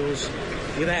outdoors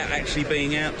without actually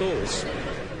being outdoors.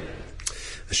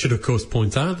 I should, of course,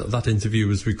 point out that interview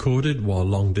was recorded while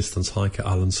long-distance hiker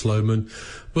Alan Sloman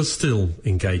was still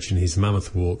engaged in his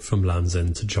mammoth walk from Land's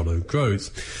End to John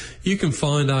O'Groats. You can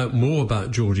find out more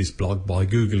about George's blog by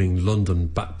Googling London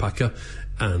Backpacker,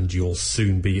 and you'll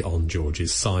soon be on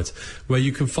George's site, where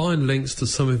you can find links to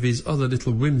some of his other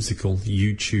little whimsical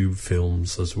YouTube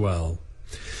films as well.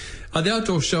 At the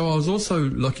Outdoor Show, I was also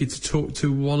lucky to talk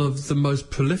to one of the most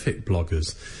prolific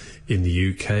bloggers in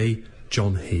the UK,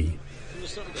 John He.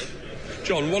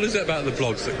 John, what is it about the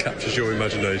blogs that captures your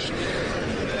imagination?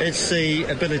 It's the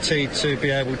ability to be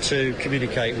able to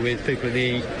communicate with people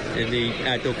in the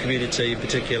outdoor community in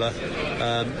particular,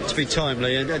 to be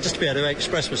timely and just to be able to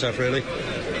express myself, really.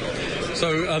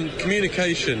 So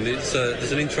communication, there's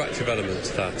an interactive element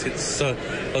to that.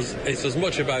 It's as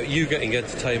much about you getting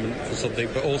entertainment for something,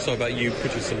 but also about you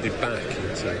putting something back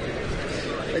into.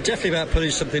 Definitely about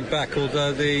putting something back,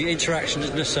 although the interaction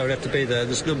doesn't necessarily have to be there.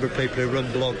 There's a number of people who run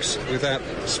blogs without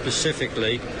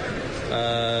specifically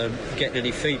getting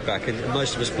any feedback, and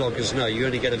most of us bloggers know you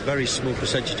only get a very small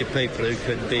percentage of people who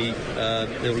can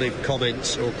who'll leave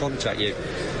comments or contact you.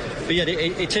 But yeah,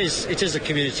 it is a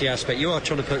community aspect. You are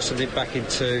trying to put something back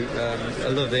into a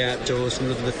love of the outdoors and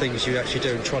love of the things you actually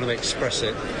do and trying to express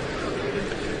it.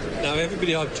 Now,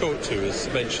 everybody I've talked to has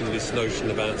mentioned this notion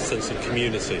about sense of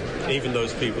community. Even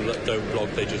those people that don't blog,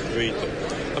 they just read them.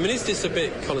 I mean, is this a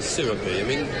bit kind of syrupy? I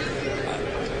mean,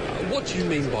 what do you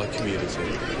mean by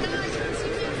community?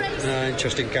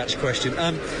 Interesting catch question.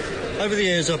 Over the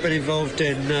years, I've been involved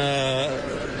in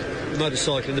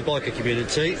motorcycling, the biker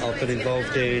community. I've been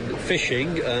involved in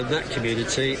fishing and that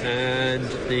community, and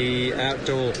the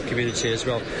outdoor community as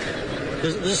well.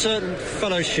 There's a certain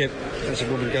fellowship, as a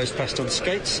woman goes past on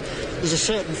skates, there's a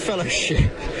certain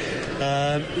fellowship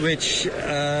which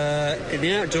in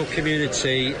the outdoor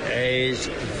community is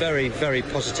very, very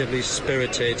positively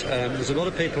spirited. There's a lot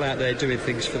of people out there doing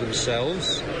things for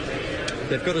themselves.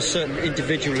 They've got a certain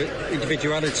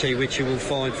individuality which you will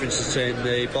find, for instance, in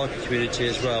the biker community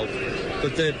as well.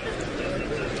 But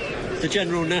the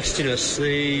general nastiness,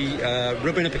 the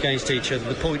rubbing up against each other,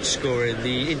 the point scoring,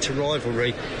 the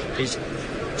inter-rivalry is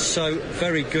so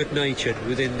very good-natured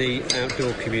within the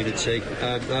outdoor community.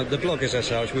 The bloggers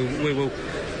ourselves, we will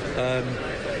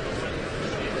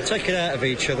take it out of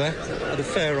each other at a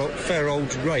fair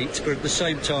old rate, but at the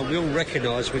same time we all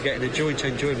recognise we're getting a joint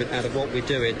enjoyment out of what we're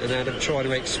doing and out of trying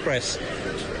to express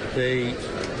the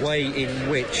way in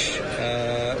which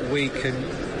we can,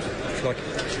 like,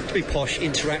 to be posh,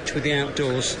 interact with the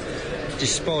outdoors,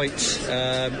 despite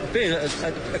being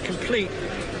a complete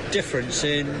difference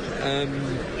in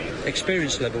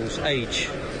experience levels, age,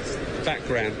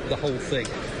 background, the whole thing.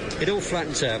 It all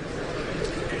flattens out.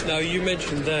 Now, you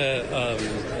mentioned there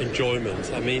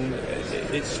enjoyment. I mean,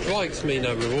 it strikes me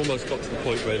now we've almost got to the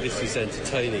point where this is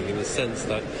entertaining in the sense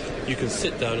that you can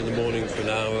sit down in the morning for an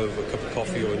hour over a cup of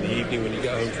coffee, or in the evening when you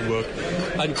get home from work,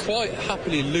 and quite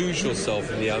happily lose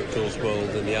yourself in the outdoors world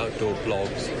and the outdoor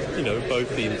blogs, you know, both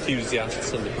the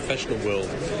enthusiasts and the professional world.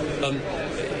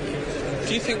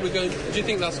 Do you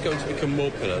think that's going to become more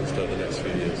pronounced over the next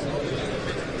few years?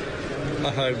 I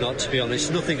hope not, to be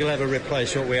honest. Nothing will ever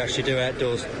replace what we actually do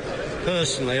outdoors.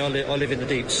 Personally, I live in the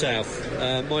deep south.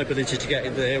 My ability to get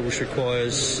into the hills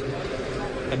requires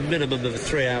a minimum of a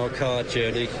 3-hour car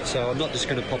journey, so I'm not just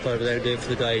going to pop over there and do it for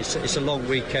the day. It's a long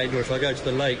weekend, or if I go to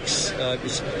the lakes,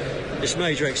 it's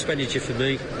major expenditure for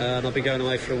me, and I'll be going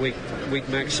away for a week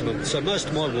maximum. So most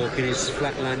of my walking is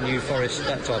flatland, New Forest,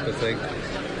 that type of thing.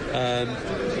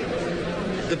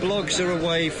 The blogs are a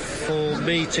way for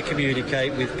me to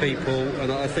communicate with people,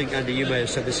 and I think, Andy, you may have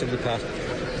said this in the past,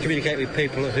 communicate with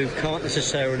people who can't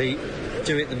necessarily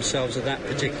do it themselves at that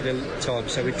particular time.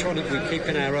 So we're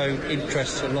keeping our own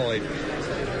interests alive.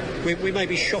 We may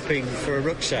be shopping for a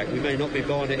rucksack, we may not be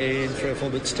buying it in 3 or 4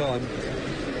 months' time,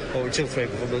 or until 3 or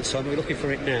 4 months' time. We're looking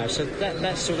for it now. So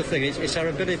that sort of thing, it's our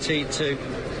ability to,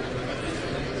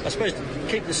 I suppose,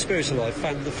 keep the spirit alive,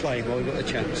 fan the flame while we've got a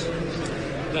chance.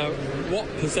 Now, what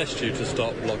possessed you to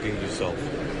start blogging yourself?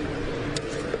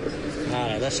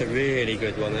 That's a really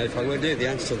good one. If I won't know the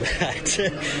answer to that,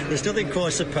 there's nothing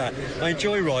quite so bad. I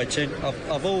enjoy writing.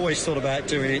 I've always thought about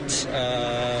doing it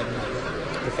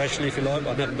professionally, if you like.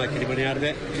 I'll never make any money out of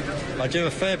it. I do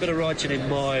a fair bit of writing in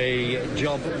my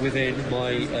job within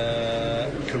my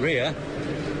career,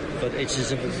 but it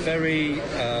is a very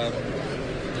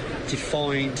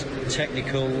defined,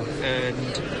 technical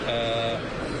and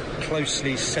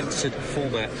closely censored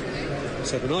format.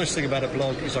 So the nice thing about a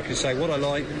blog is I can say what I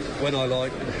like, when I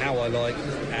like, and how I like,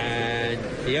 and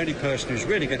the only person who's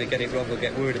really going to get it wrong or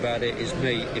get worried about it is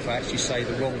me if I actually say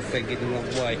the wrong thing in the wrong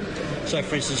way. So,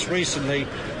 for instance, recently,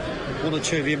 one or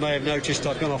two of you may have noticed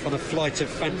I've gone off on a flight of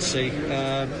fancy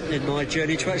in my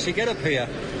journey to actually get up here,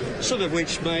 some of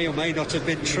which may or may not have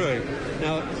been true.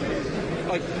 Now,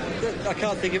 I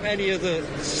can't think of any other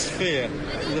sphere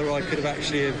where I could have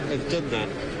actually have done that.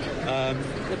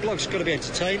 The blog's got to be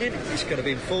entertaining, it's got to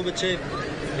be informative,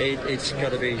 it's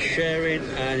got to be sharing,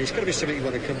 and it's got to be something you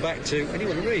want to come back to and you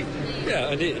want to read. Yeah,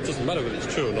 and it doesn't matter whether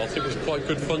it's true or not. It was quite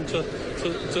good fun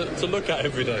to look at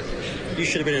every day. You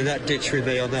should have been in that ditch with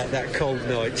me on that cold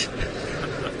night.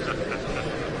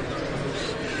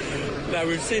 Now,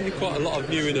 we've seen quite a lot of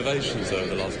new innovations over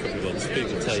the last couple of months.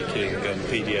 People taking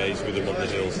PDAs with them on the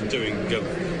hills and doing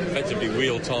effectively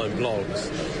real-time blogs.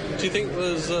 Do you think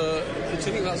that's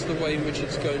the way in which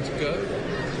it's going to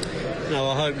go? No,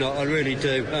 I hope not. I really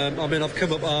do. I mean, I've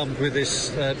come up armed with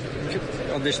this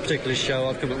on this particular show.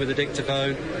 I've come up with a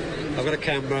dictaphone. I've got a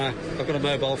camera. I've got a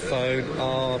mobile phone.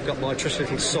 I've got my trusty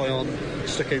little Scion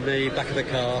stuck in the back of the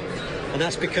car. And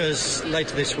that's because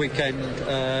later this weekend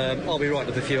I'll be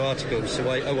writing up a few articles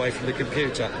away from the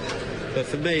computer. But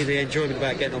for me, the enjoyment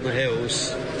about getting on the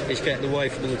hills is getting away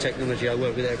from all the technology I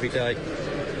work with every day.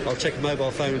 I'll take a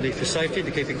mobile phone with me for safety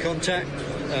to keep in contact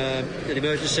in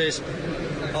emergencies.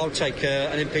 I'll take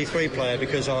an MP3 player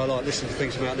because I like listening to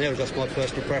things from out there. That's my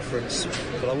personal preference.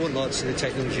 But I wouldn't like to see the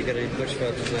technology get any much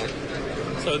further than that.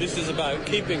 So this is about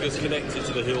keeping us connected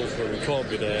to the hills when we can't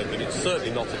be there, but it's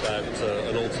certainly not about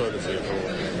an alternative, or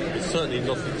it's certainly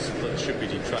nothing that should be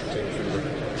detracting from the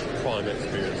prime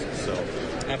experience itself.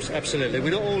 Absolutely.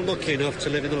 We're not all lucky enough to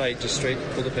live in the Lake District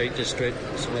or the Peak District,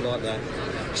 somewhere like that.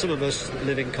 Some of us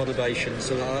live in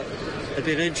conurbations, and it'd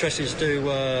be interesting to do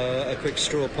a quick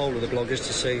straw poll of the bloggers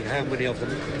to see how many of them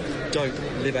don't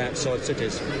live outside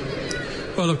cities.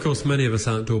 Well, of course, many of us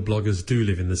outdoor bloggers do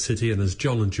live in the city, and as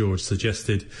John and George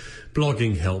suggested,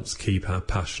 blogging helps keep our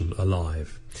passion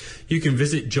alive. You can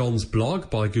visit John's blog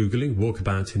by googling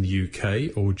Walkabout in the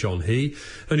UK or John He,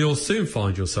 and you'll soon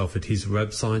find yourself at his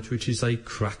website, which is a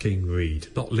cracking read,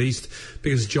 not least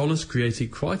because John has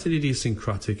created quite an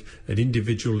idiosyncratic and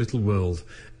individual little world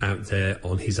out there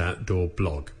on his outdoor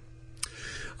blog.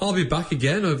 I'll be back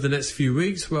again over the next few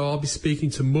weeks, where I'll be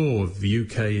speaking to more of the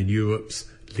UK and Europe's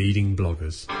leading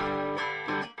bloggers.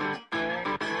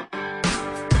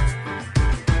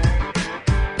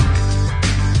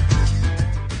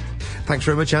 Thanks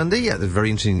very much, Andy. Yeah, there's very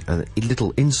interesting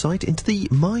little insight into the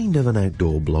mind of an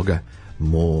outdoor blogger.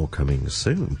 More coming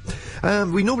soon.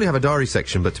 We normally have a diary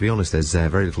section, but to be honest, there's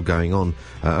very little going on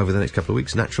over the next couple of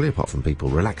weeks, naturally, apart from people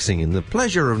relaxing in the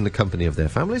pleasure and the company of their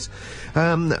families.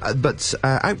 But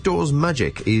Outdoors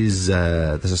Magic is,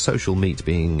 there's a social meet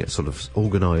being sort of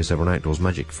organised over on Outdoors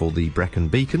Magic for the Brecon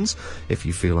Beacons, if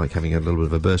you feel like having a little bit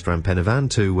of a burst around Pen y Fan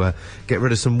to get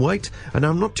rid of some weight. And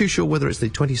I'm not too sure whether it's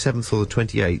the 27th or the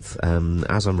 28th.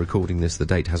 As I'm recording this, the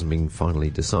date hasn't been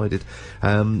finally decided.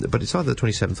 But it's either the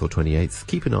 27th or 28th.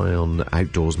 Keep an eye on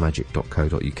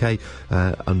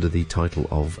outdoorsmagic.co.uk under the title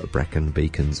of Brecon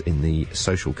Beacons in the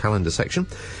social calendar section.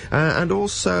 And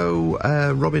also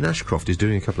Robin Ashcroft is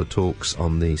doing a couple of talks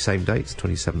on the same dates,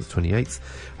 27th, 28th,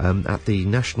 at the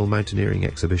National Mountaineering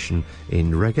Exhibition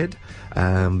in Reged.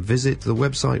 Visit the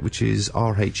website, which is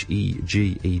rheged.com,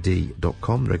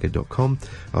 reged.com,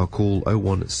 or call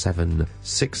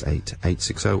 01768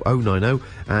 860 090,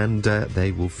 and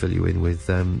they will fill you in with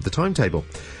the timetable.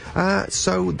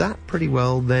 So that pretty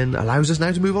well then allows us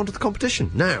now to move on to the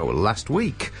competition. Now, last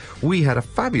week we had a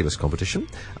fabulous competition,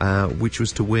 which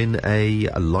was to win a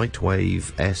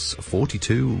Lightwave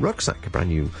S42 rucksack, a brand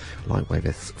new Lightwave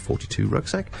S42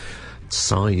 rucksack.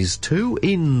 Size 2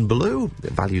 in blue,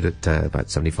 valued at about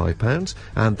 £75,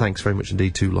 and thanks very much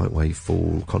indeed to Lightwave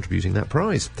for contributing that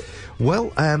prize.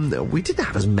 Well, we didn't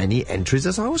have as many entries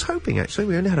as I was hoping, actually.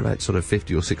 We only had about sort of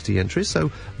 50 or 60 entries,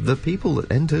 so the people that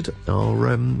entered are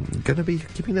going to be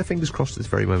keeping their fingers crossed at this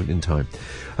very moment in time.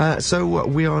 So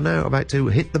we are now about to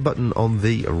hit the button on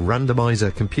the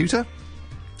randomizer computer,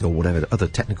 or whatever other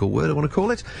technical word I want to call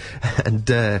it, and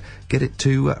get it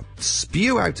to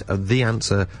spew out the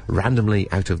answer randomly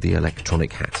out of the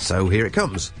electronic hat. So here it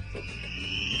comes.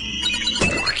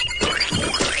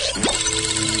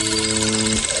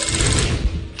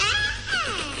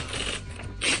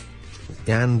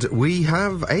 And we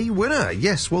have a winner.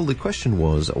 Yes, well, the question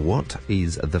was, what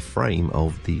is the frame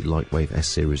of the Lightwave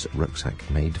S-Series rucksack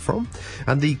made from?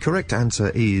 And the correct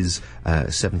answer is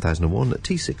 7001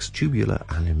 T6 tubular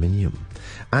aluminium.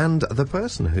 And the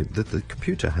person who the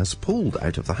computer has pulled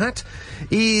out of the hat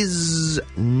is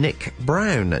Nick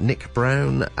Brown. Nick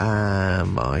Brown,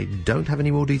 I don't have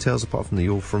any more details apart from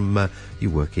you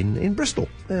work in Bristol.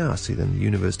 Yeah, I see them, the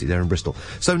university there in Bristol.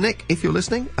 So, Nick, if you're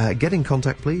listening, get in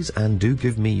contact, please, and do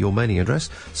give me your mailing address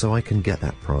so I can get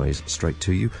that prize straight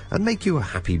to you and make you a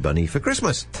happy bunny for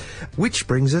Christmas. Which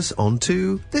brings us on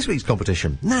to this week's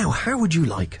competition. Now, how would you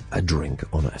like a drink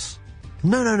on us?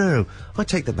 No. I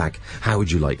take that back. How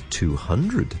would you like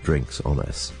 200 drinks on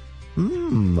us?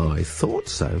 I thought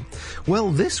so.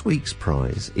 Well, this week's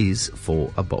prize is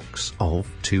for a box of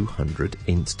 200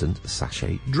 instant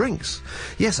sachet drinks.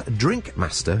 Yes, Drink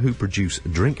Master, who produce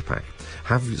Drink Pack,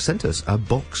 have sent us a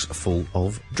box full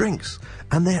of drinks,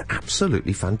 and they're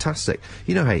absolutely fantastic.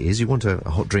 You know how it is, you want a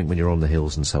hot drink when you're on the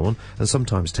hills and so on, and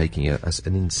sometimes taking an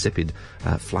insipid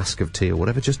flask of tea or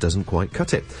whatever just doesn't quite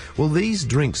cut it. Well, these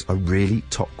drinks are really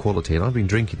top quality, and I've been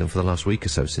drinking them for the last week or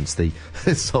so since the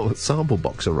sample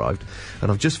box arrived,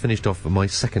 and I've just finished off my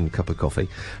second cup of coffee.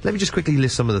 Let me just quickly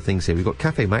list some of the things here. We've got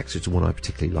Cafe Max, which is one I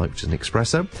particularly like, which is an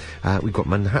espresso. We've got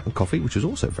Manhattan Coffee, which is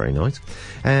also very nice.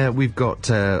 We've got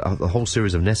a whole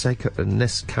series of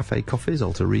Nescafe coffees,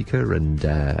 Alta Rica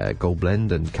and Gold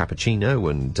Blend and Cappuccino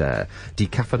and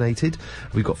decaffeinated.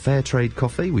 We've got Fair Trade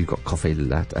Coffee. We've got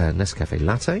Nescafe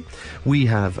Latte. We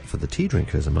have, for the tea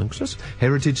drinkers amongst us,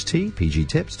 Heritage Tea, PG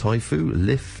Tips, Taifu,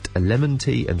 Lift, Lemon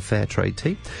Tea and Fair Trade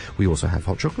Tea. We also have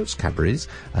hot chocolates, Cadbury's,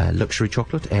 Luxury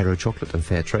Chocolate, Aero Chocolate and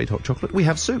Fair Trade Hot Chocolate. We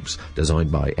have soups,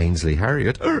 designed by Ainsley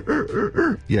Harriott.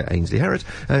 Ainsley Harriott.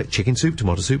 Chicken soup,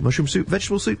 tomato soup, mushroom soup,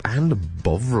 vegetable soup and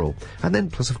Bovril. And then,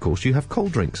 plus, of course, you have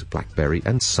cold drinks, blackberry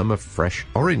and summer fresh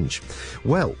orange.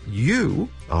 Well, you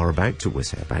are about to win.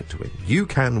 You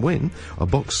can win a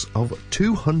box of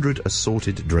 200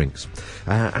 assorted drinks.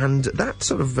 And that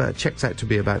sort of checks out to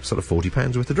be about sort of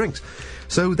 £40 worth of drinks.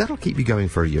 So that'll keep you going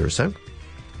for a year or so.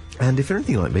 And if you're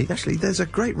anything like me, actually, there's a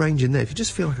great range in there. If you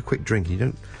just feel like a quick drink and you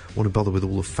don't want to bother with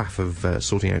all the faff of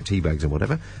sorting out tea bags and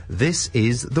whatever, this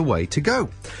is the way to go.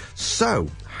 So,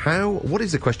 what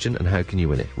is the question and how can you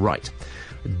win it? Right.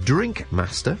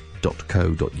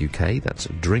 drinkmaster.co.uk, that's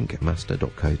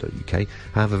drinkmaster.co.uk,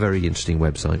 have a very interesting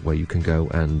website where you can go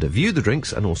and view the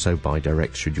drinks and also buy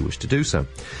direct should you wish to do so.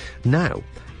 Now,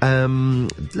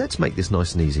 let's make this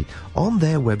nice and easy. On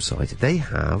their website, they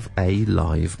have a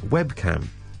live webcam.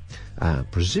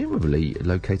 Presumably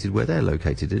located where they're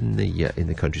located in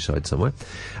the countryside somewhere.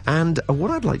 And what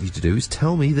I'd like you to do is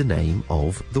tell me the name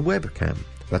of the webcam.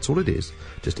 That's all it is.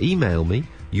 Just email me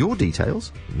your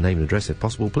details, name and address if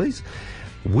possible, please,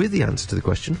 with the answer to the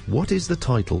question, what is the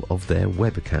title of their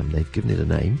webcam? They've given it a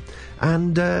name.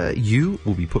 And you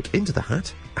will be put into the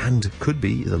hat and could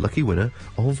be the lucky winner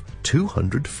of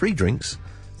 200 free drinks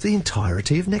the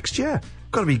entirety of next year.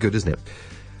 Got to be good, isn't it?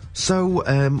 So,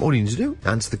 all you need to do,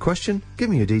 answer the question, give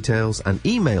me your details, and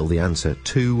email the answer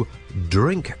to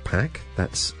DrinkPack,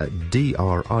 that's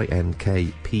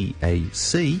DRINKPAC,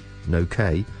 no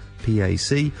K,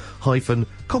 PAC, hyphen,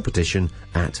 competition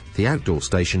at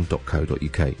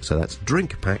theoutdoorstation.co.uk. So that's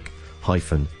DrinkPack,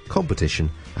 hyphen, competition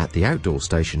at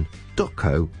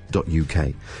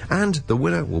theoutdoorstation.co.uk. And the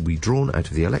winner will be drawn out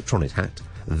of the electronic hat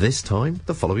this time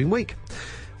the following week,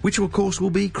 which, of course,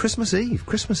 will be Christmas Eve.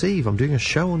 Christmas Eve. I'm doing a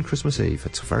show on Christmas Eve.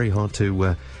 It's very hard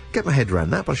to get my head around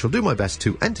that, but I shall do my best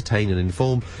to entertain and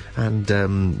inform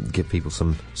and give people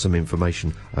some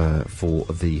information for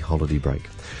the holiday break.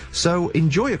 So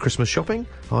enjoy your Christmas shopping.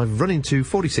 I've run into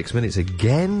 46 minutes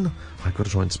again. I've got to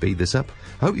try and speed this up.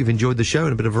 I hope you've enjoyed the show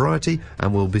and a bit of variety,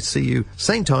 and we'll see you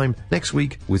same time next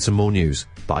week with some more news.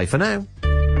 Bye for now.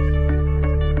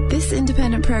 This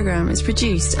independent programme is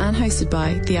produced and hosted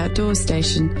by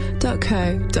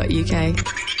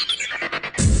theoutdoorstation.co.uk.